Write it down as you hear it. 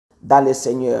dans le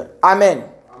Seigneur. Amen.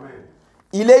 Amen.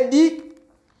 Il est dit,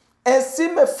 ainsi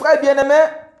mes frères bien-aimés,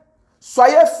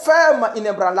 soyez fermes,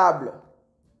 inébranlables,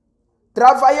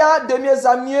 travaillant de mieux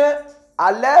en mieux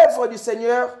à l'œuvre du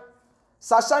Seigneur,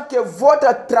 sachant que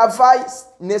votre travail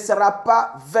ne sera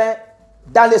pas vain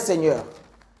dans le Seigneur.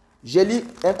 Je lis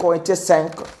 1 Corinthiens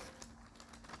 5,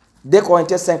 2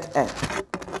 Corinthiens 5, 1.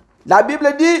 La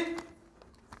Bible dit,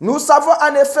 nous savons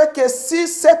en effet que si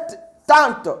cette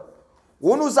tente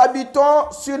où nous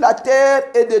habitons sur la terre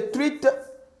est détruite,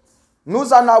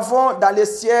 nous en avons dans le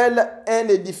ciel un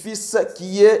édifice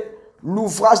qui est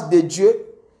l'ouvrage de Dieu,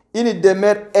 une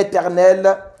demeure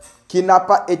éternelle qui n'a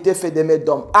pas été faite de main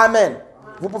d'homme. Amen.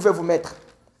 Vous pouvez vous mettre.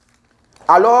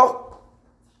 Alors,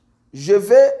 je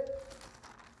vais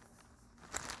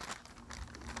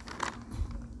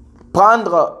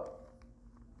prendre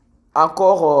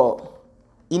encore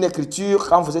une écriture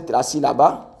quand vous êtes assis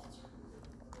là-bas.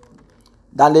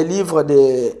 Dans les livres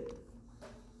de...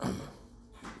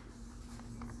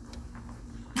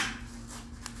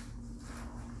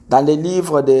 Dans les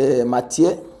livres de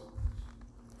Matthieu,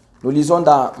 nous lisons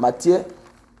dans Matthieu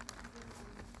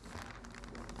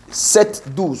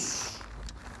 7, 12.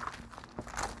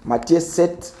 Matthieu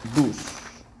 7, 12.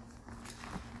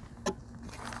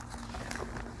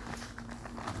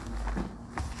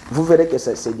 Vous verrez que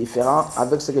c'est différent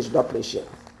avec ce que je dois prêcher.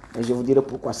 Et je vous dirai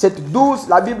pourquoi. 7, 12,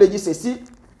 la Bible dit ceci.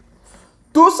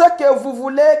 Tout ce que vous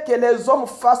voulez que les hommes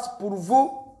fassent pour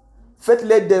vous,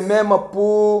 faites-le de même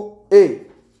pour eux.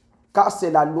 Car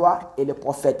c'est la loi et les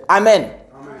prophètes. Amen.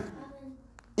 Amen.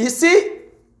 Ici,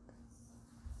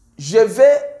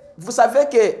 vous savez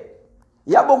que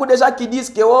il y a beaucoup de gens qui disent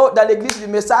que oh, dans l'église du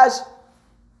message,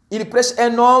 il prêche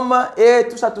un homme et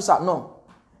tout ça, tout ça. Non.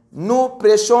 Nous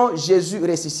prêchons Jésus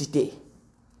ressuscité.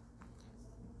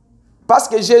 Parce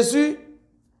que Jésus,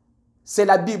 c'est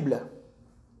la Bible.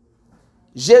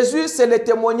 Jésus, c'est le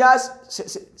témoignage,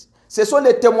 ce sont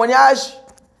les témoignages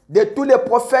de tous les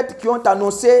prophètes qui ont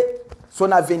annoncé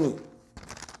son avenir.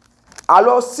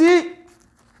 Alors si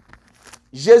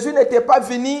Jésus n'était pas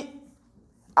venu,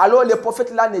 alors les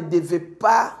prophètes là ne devaient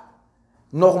pas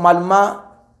normalement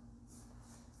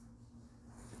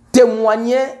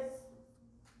témoigner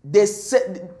de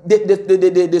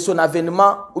son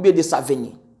avènement ou bien de sa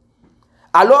venue.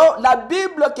 Alors la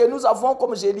Bible que nous avons,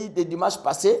 comme j'ai lu le dimanche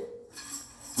passé,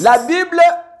 la Bible,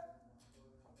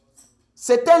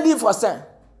 c'est un livre saint.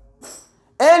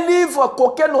 Un livre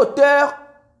qu'aucun auteur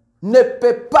ne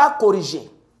peut pas corriger.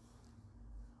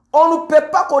 On ne peut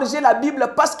pas corriger la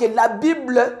Bible parce que la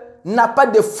Bible n'a pas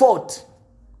de faute.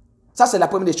 Ça, c'est la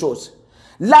première chose.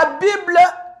 La Bible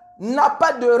n'a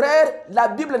pas d'erreur, la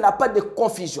Bible n'a pas de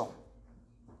confusion.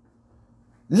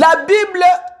 La Bible,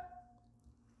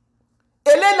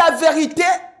 elle est la vérité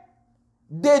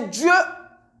de Dieu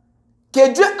que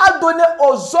Dieu a donné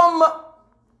aux hommes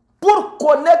pour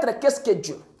connaître qu'est-ce que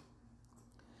Dieu.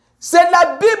 C'est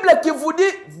la Bible qui vous dit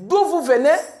d'où vous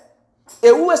venez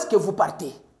et où est-ce que vous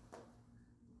partez.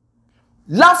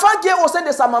 L'enfant qui est au sein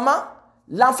de sa maman,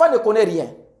 l'enfant ne connaît rien.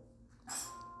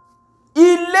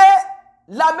 Il est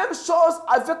la même chose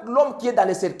avec l'homme qui est dans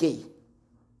le cercueil.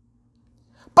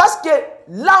 Parce que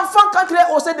l'enfant, quand il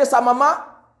est au sein de sa maman,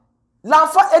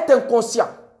 l'enfant est inconscient.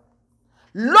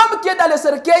 L'homme qui est dans le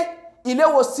cercueil, il est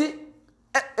aussi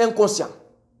inconscient.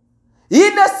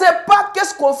 Il ne sait pas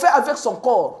qu'est-ce qu'on fait avec son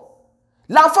corps.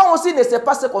 L'enfant aussi ne sait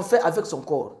pas ce qu'on fait avec son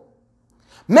corps.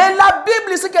 Mais la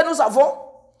Bible, ce que nous avons,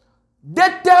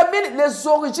 détermine les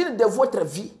origines de votre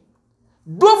vie.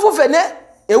 D'où vous venez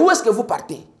et où est-ce que vous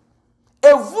partez.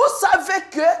 Et vous savez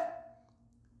que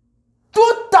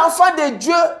tout enfant de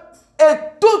Dieu et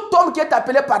tout homme qui est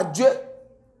appelé par Dieu,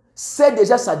 c'est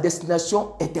déjà sa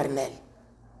destination éternelle.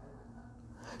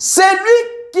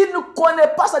 Celui qui ne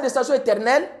connaît pas sa destination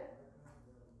éternelle,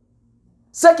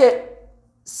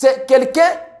 c'est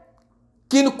quelqu'un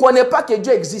qui ne connaît pas que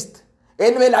Dieu existe.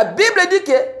 Mais la Bible dit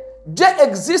que Dieu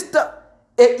existe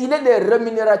et il est le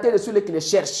rémunérateur de celui qui le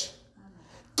cherche.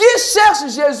 Qui cherche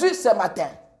Jésus ce matin?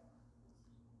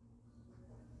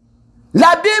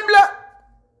 La Bible,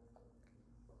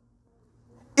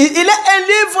 il est un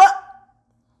livre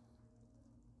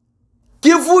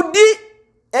qui vous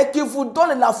dit et qui vous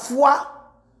donne la foi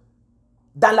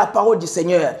dans la parole du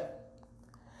Seigneur.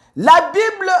 La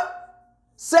Bible,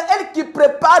 c'est elle qui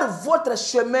prépare votre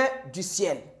chemin du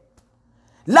ciel.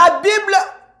 La Bible,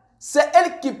 c'est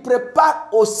elle qui prépare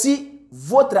aussi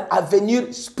votre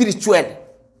avenir spirituel.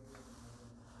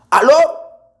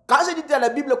 Alors, quand je dis dans la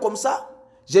Bible comme ça,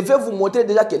 je vais vous montrer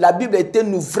déjà que la Bible est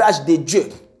un ouvrage de Dieu.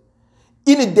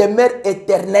 Une demeure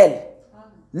éternelle.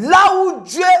 Là où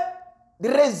Dieu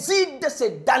réside,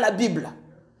 c'est dans la Bible.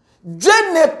 Dieu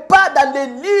n'est pas dans les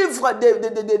livres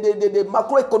de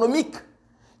macroéconomiques.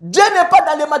 Dieu n'est pas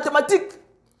dans les mathématiques.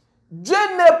 Dieu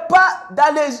n'est pas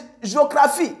dans les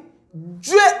géographies.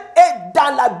 Dieu est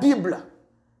dans la Bible.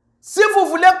 Si vous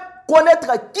voulez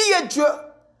connaître qui est Dieu,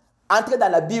 entrez dans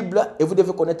la Bible et vous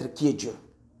devez connaître qui est Dieu.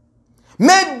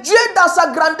 Mais Dieu, dans sa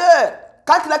grandeur,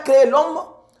 quand il a créé l'homme,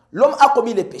 l'homme a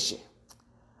commis le péché.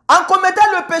 En commettant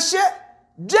le péché,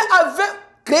 Dieu avait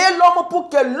créé l'homme pour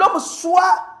que l'homme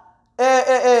soit...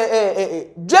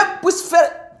 Dieu puisse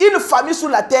faire une famille sur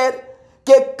la terre,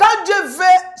 que quand Dieu veut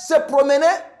se promener,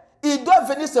 il doit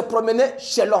venir se promener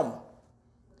chez l'homme.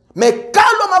 Mais quand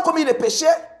l'homme a commis le péché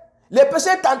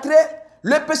est entré,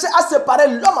 le péché a séparé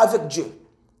l'homme avec Dieu.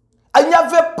 Il n'y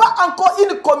avait pas encore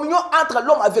une communion entre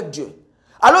l'homme avec Dieu.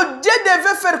 Alors Dieu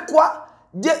devait faire quoi?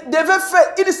 Dieu devait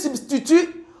faire une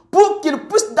substitut pour qu'il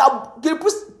puisse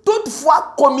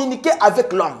toutefois communiquer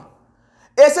avec l'homme.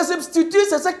 Et ce substitut,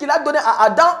 c'est ce qu'il a donné à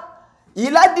Adam.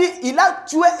 Il a dit, il a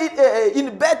tué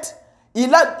une bête.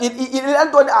 Il a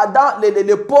donné à Adam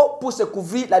les peaux pour se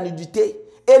couvrir la nudité.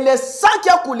 Et le sang qui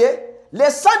a coulé, le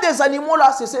sang des animaux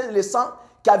là, c'est le sang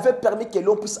qui avait permis que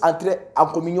l'homme puisse entrer en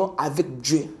communion avec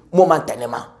Dieu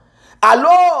momentanément.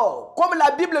 Alors, comme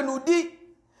la Bible nous dit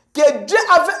que Dieu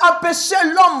avait empêché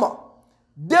l'homme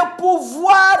de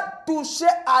pouvoir toucher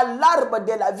à l'arbre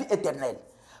de la vie éternelle.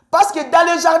 Parce que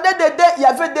dans le jardin d'Éden, il y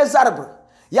avait des arbres.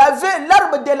 Il y avait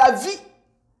l'arbre de la vie,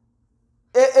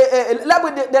 et l'arbre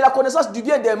de la connaissance du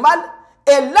bien et du mal,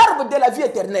 et l'arbre de la vie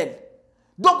éternelle.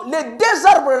 Donc, les deux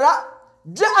arbres-là,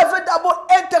 Dieu avait d'abord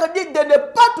interdit de ne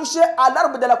pas toucher à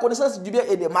l'arbre de la connaissance du bien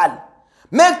et du mal.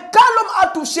 Mais quand l'homme a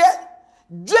touché,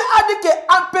 Dieu a dit que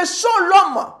empêchons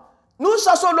l'homme, nous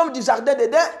chassons l'homme du jardin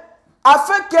d'Éden,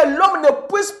 afin que l'homme ne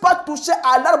puisse pas toucher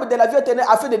à l'arbre de la vie éternelle,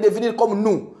 afin de devenir comme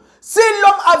nous. Si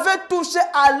l'homme avait touché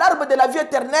à l'arbre de la vie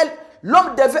éternelle,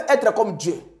 l'homme devait être comme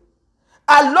Dieu.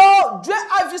 Alors, Dieu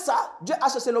a vu ça. Dieu a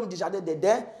chassé l'homme du jardin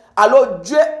d'Éden. Alors,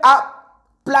 Dieu a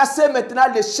placé maintenant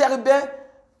les chérubins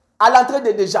à l'entrée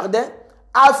des jardins,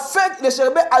 afin que les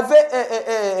chérubins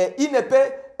avaient une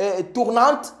épée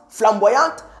tournante,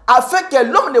 flamboyante, afin que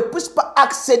l'homme ne puisse pas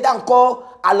accéder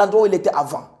encore à l'endroit où il était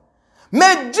avant.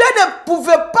 Mais Dieu ne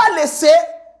pouvait pas laisser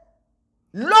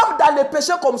l'homme dans le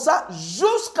péché comme ça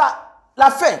jusqu'à la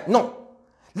fin. Non.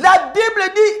 La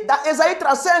Bible dit dans Ésaïe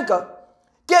 35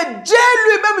 que Dieu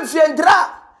lui-même viendra,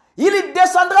 il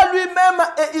descendra lui-même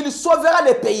et il sauvera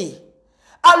le pays.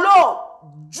 Alors,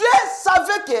 Dieu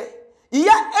savait qu'il y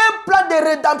a un plan de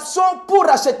rédemption pour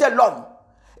racheter l'homme.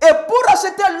 Et pour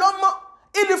racheter l'homme,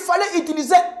 il fallait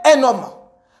utiliser un homme.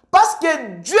 Parce que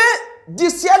Dieu du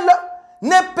ciel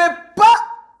ne peut pas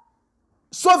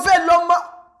sauver l'homme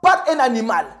par un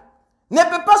animal. Ne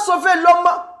peut pas sauver l'homme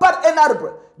par un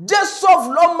arbre. Dieu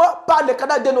sauve l'homme par le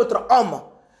cadavre de notre homme.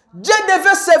 Dieu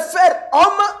devait se faire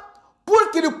homme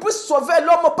pour qu'il puisse sauver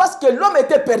l'homme parce que l'homme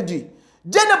était perdu.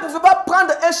 Dieu ne pouvait pas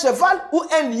prendre un cheval ou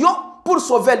un lion pour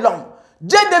sauver l'homme.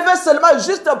 Dieu devait seulement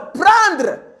juste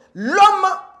prendre l'homme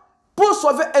pour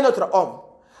sauver un autre homme.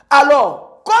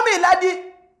 Alors, comme il a dit,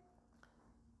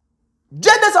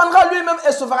 Dieu descendra lui-même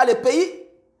et sauvera le pays.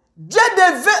 Dieu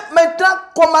devait maintenant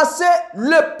commencer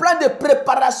le plan de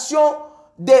préparation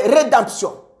de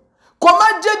rédemption.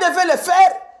 Comment Dieu devait le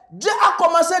faire? Dieu a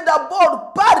commencé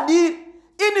d'abord par dire,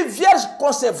 une vierge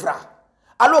concevra.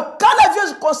 Alors, quand la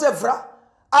vierge concevra,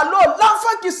 alors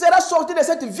l'enfant qui sera sorti de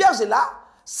cette vierge-là,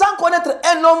 sans connaître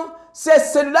un homme, c'est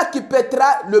celui-là qui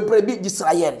pètera le brebis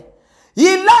d'Israël. Il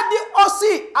a dit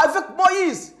aussi avec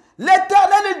Moïse,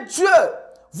 l'Éternel Dieu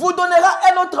vous donnera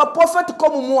un autre prophète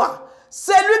comme moi.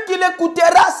 Celui qui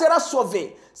l'écoutera sera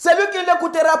sauvé. Celui qui ne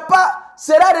l'écoutera pas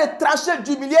sera retranché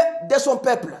du milieu de son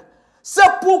peuple.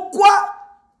 C'est pourquoi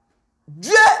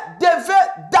Dieu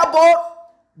devait d'abord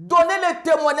donner le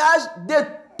témoignage de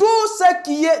tout ce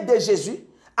qui est de Jésus,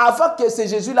 afin que ce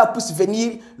Jésus-là puisse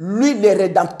venir, lui le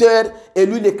rédempteur et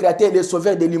lui le créateur et le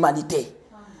sauveur de l'humanité.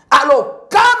 Alors,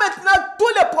 quand maintenant tous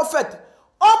les prophètes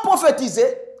ont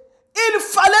prophétisé, il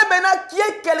fallait maintenant qu'il y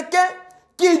ait quelqu'un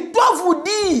qui doit vous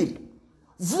dire,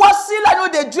 voici l'agneau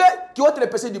de Dieu qui ôte le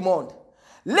péché du monde.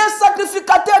 Les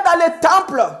sacrificateurs dans les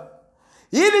temples,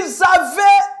 ils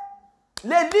avaient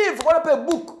les livres, on appelle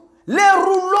book, les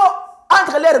rouleaux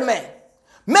entre leurs mains.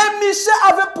 Mais Michel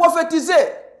avait prophétisé,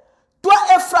 toi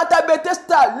Ephrata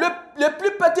Bethesda, le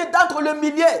plus petit d'entre le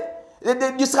millier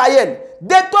d'Israël,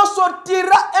 de toi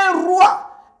sortira un roi,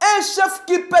 un chef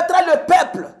qui pètera le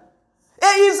peuple.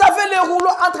 Et ils avaient les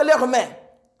rouleaux entre leurs mains.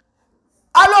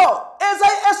 Alors,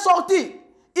 Ésaïe est sorti.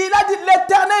 Il a dit,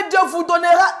 l'Éternel Dieu vous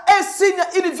donnera un signe,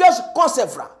 une vierge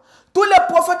concevra. Tous les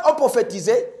prophètes ont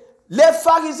prophétisé. les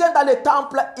pharisiens dans le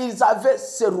temple, ils avaient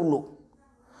ces rouleaux.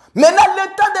 Maintenant,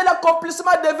 le temps de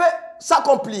l'accomplissement devait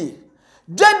s'accomplir.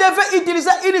 Dieu devait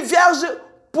utiliser une vierge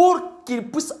pour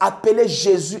qu'il puisse appeler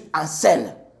Jésus en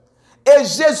scène. Et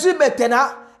Jésus maintenant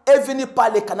est venu par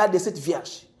le canal de cette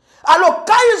vierge. Alors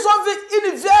quand ils ont vu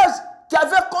une vierge qui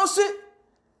avait conçu,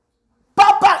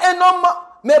 pas par un homme,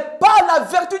 mais par la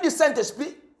vertu du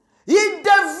Saint-Esprit, ils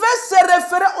devaient se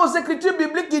référer aux Écritures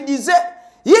bibliques qui disaient,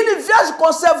 une vierge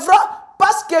concevra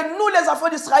parce que nous les enfants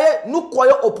d'Israël, nous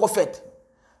croyons aux prophètes.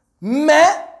 Mais,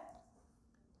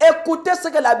 écoutez ce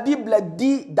que la Bible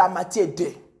dit dans Matthieu 2.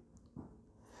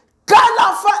 Quand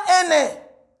l'enfant est né,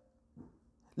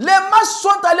 les mages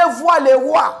sont allés voir les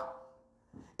rois.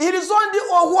 Ils ont dit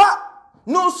au roi,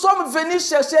 nous sommes venus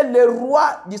chercher le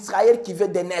roi d'Israël qui vient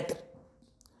de naître.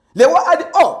 Le roi a dit,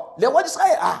 oh, le roi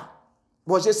d'Israël, ah,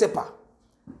 bon, je ne sais pas.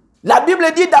 La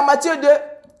Bible dit dans Matthieu 2,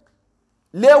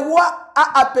 le roi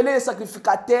a appelé les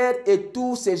sacrificateurs et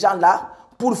tous ces gens-là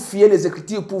pour fouiller les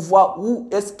Écritures, pour voir où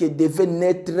est-ce que devait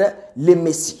naître le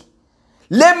Messie.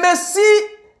 Le Messie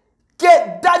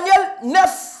que Daniel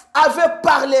 9 avait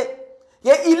parlé,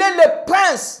 et il est le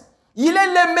prince, il est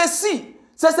le Messie.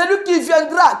 C'est celui qui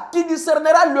viendra, qui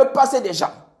discernera le passé des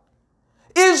gens.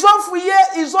 Ils ont fouillé,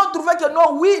 ils ont trouvé que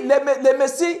non, oui, le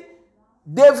Messie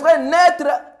devrait naître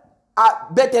à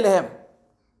Bethléem.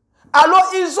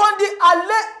 Alors ils ont dit,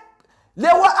 allez,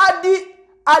 le roi a dit,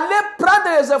 allez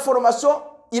prendre les informations.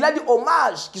 Il a dit aux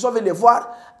mages qui sont venus les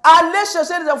voir, allez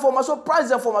chercher les informations, prendre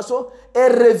les informations et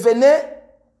revenez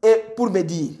pour me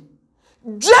dire.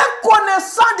 Dieu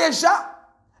connaissant déjà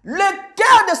le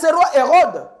cœur de ce roi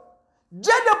Hérode,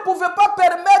 Dieu ne pouvait pas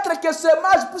permettre que ce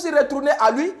mage puisse y retourner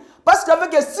à lui, parce que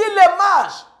si les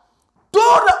mages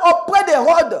tournent auprès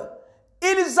d'Hérode,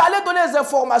 ils allaient donner les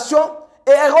informations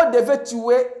et Hérode devait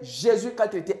tuer Jésus quand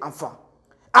il était enfant.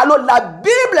 Alors la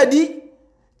Bible dit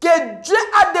que Dieu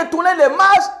a détourné les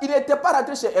mages, il n'était pas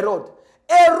rentré chez Hérode.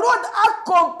 Hérode a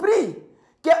compris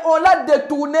qu'on a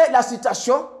détourné la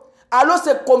situation. Alors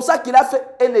c'est comme ça qu'il a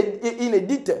fait une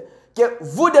édite que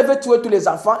vous devez tuer tous les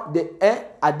enfants de 1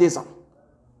 à 2 ans.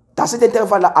 Dans cet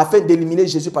intervalle-là, afin d'éliminer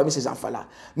Jésus parmi ces enfants-là.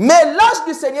 Mais l'ange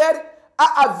du Seigneur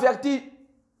a averti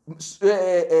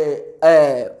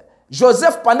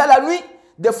Joseph pendant la nuit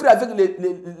de fuir avec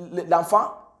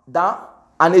l'enfant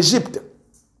en Égypte.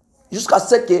 Jusqu'à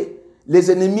ce que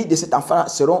les ennemis de cet enfant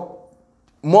seront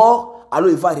morts, alors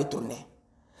il va retourner.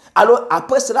 Alors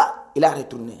après cela, il a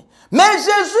retourné. Mais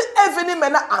Jésus est venu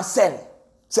maintenant en scène.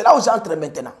 C'est là où j'entre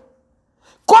maintenant.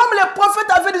 Comme les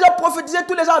prophètes avaient déjà prophétisé,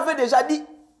 tous les gens avaient déjà dit,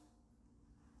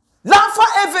 l'enfant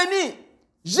est venu,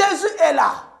 Jésus est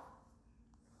là.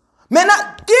 Maintenant,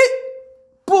 qui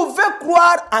pouvait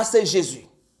croire en ce Jésus?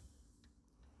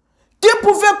 Qui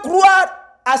pouvait croire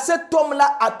à cet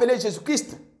homme-là appelé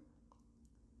Jésus-Christ?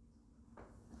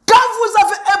 Quand vous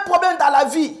avez un problème dans la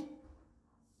vie,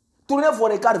 tournez vos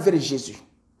regards vers Jésus.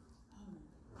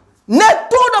 Ne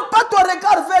tourne pas ton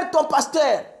regard vers ton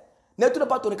pasteur. Ne tourne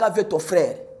pas ton regard vers ton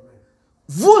frère.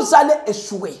 Vous allez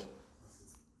échouer.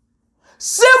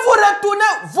 Si vous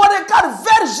retournez vos regards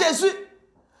vers Jésus,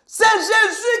 c'est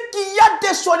Jésus qui a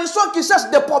des solutions, qui cherche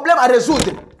des problèmes à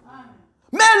résoudre.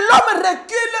 Mais l'homme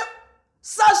recule,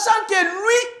 sachant que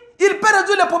lui, il peut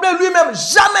résoudre les problèmes lui-même.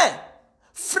 Jamais.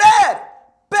 Frère,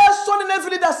 personne n'est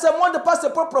venu dans ce monde par ses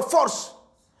propres forces.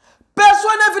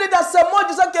 Personne n'est venu dans ce monde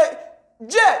disant que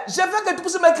Dieu, je veux que tu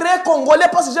puisses me créer Congolais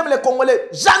parce que j'aime les Congolais.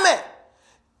 Jamais.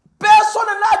 Personne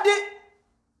n'a dit,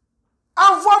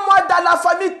 envoie-moi dans la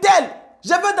famille telle.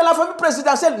 Je veux dans la famille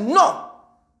présidentielle. Non.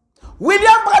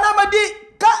 William Branham dit,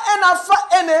 quand un enfant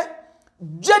est né,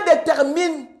 Dieu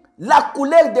détermine la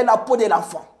couleur de la peau de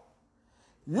l'enfant.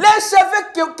 Les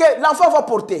cheveux que l'enfant va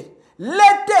porter,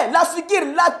 l'été, la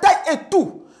figure, la taille et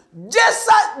tout. Dieu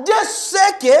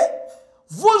sait que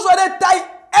vous aurez taille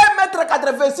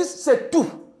 1,86 m, c'est tout.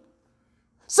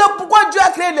 C'est pourquoi Dieu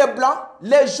a créé les blancs,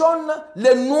 les jaunes,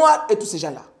 les noirs et tous ces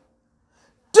gens-là.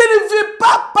 Tu ne vis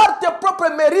pas par tes propres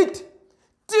mérites.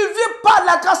 Tu vis par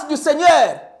la grâce du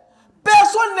Seigneur.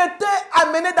 Personne n'était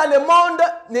amené dans le monde,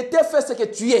 n'était fait ce que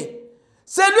tu es.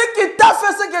 Celui qui t'a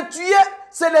fait ce que tu es,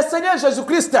 c'est le Seigneur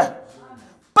Jésus-Christ.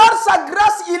 Par sa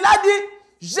grâce, il a dit,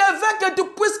 je veux que tu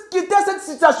puisses quitter cette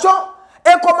situation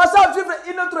et commencer à vivre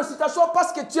une autre situation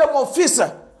parce que tu es mon fils.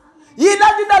 Il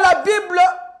a dit dans la Bible,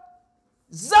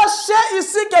 Zachée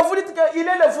ici, que vous dites qu'il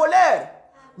est le voleur.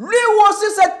 Lui aussi,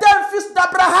 c'est un fils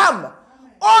d'Abraham.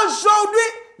 Aujourd'hui,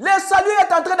 le salut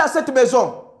est entré dans cette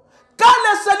maison. Quand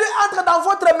le salut entre dans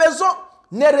votre maison,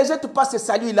 ne rejette pas ce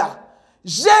salut-là.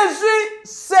 Jésus,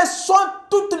 ce sont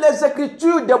toutes les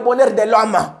écritures de bonheur de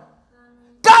l'homme.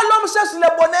 Quand l'homme cherche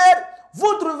le bonheur,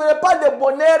 vous ne trouverez pas le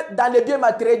bonheur dans les biens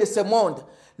matériels de ce monde.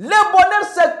 Le bonheur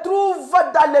se trouve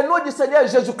dans le nom du Seigneur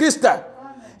Jésus-Christ.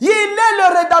 Il est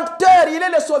le rédempteur, il est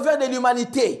le sauveur de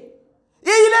l'humanité. Et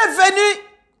il est venu,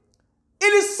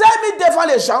 il s'est mis devant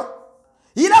les gens.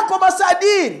 Il a commencé à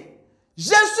dire, je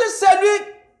suis celui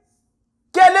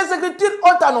que les Écritures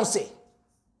ont annoncé.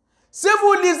 Si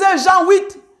vous lisez Jean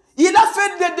 8, il a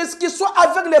fait des discussions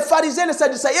avec les pharisiens et les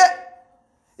sadducéens.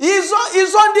 Ils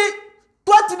ont dit,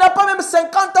 toi tu n'as pas même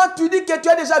 50 ans, tu dis que tu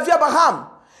as déjà vu Abraham.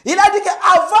 Il a dit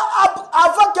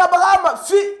qu'avant qu'Abraham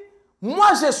fût, moi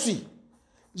je suis.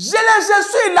 Je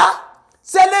suis là.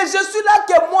 C'est le je suis là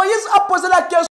que Moïse a posé la question.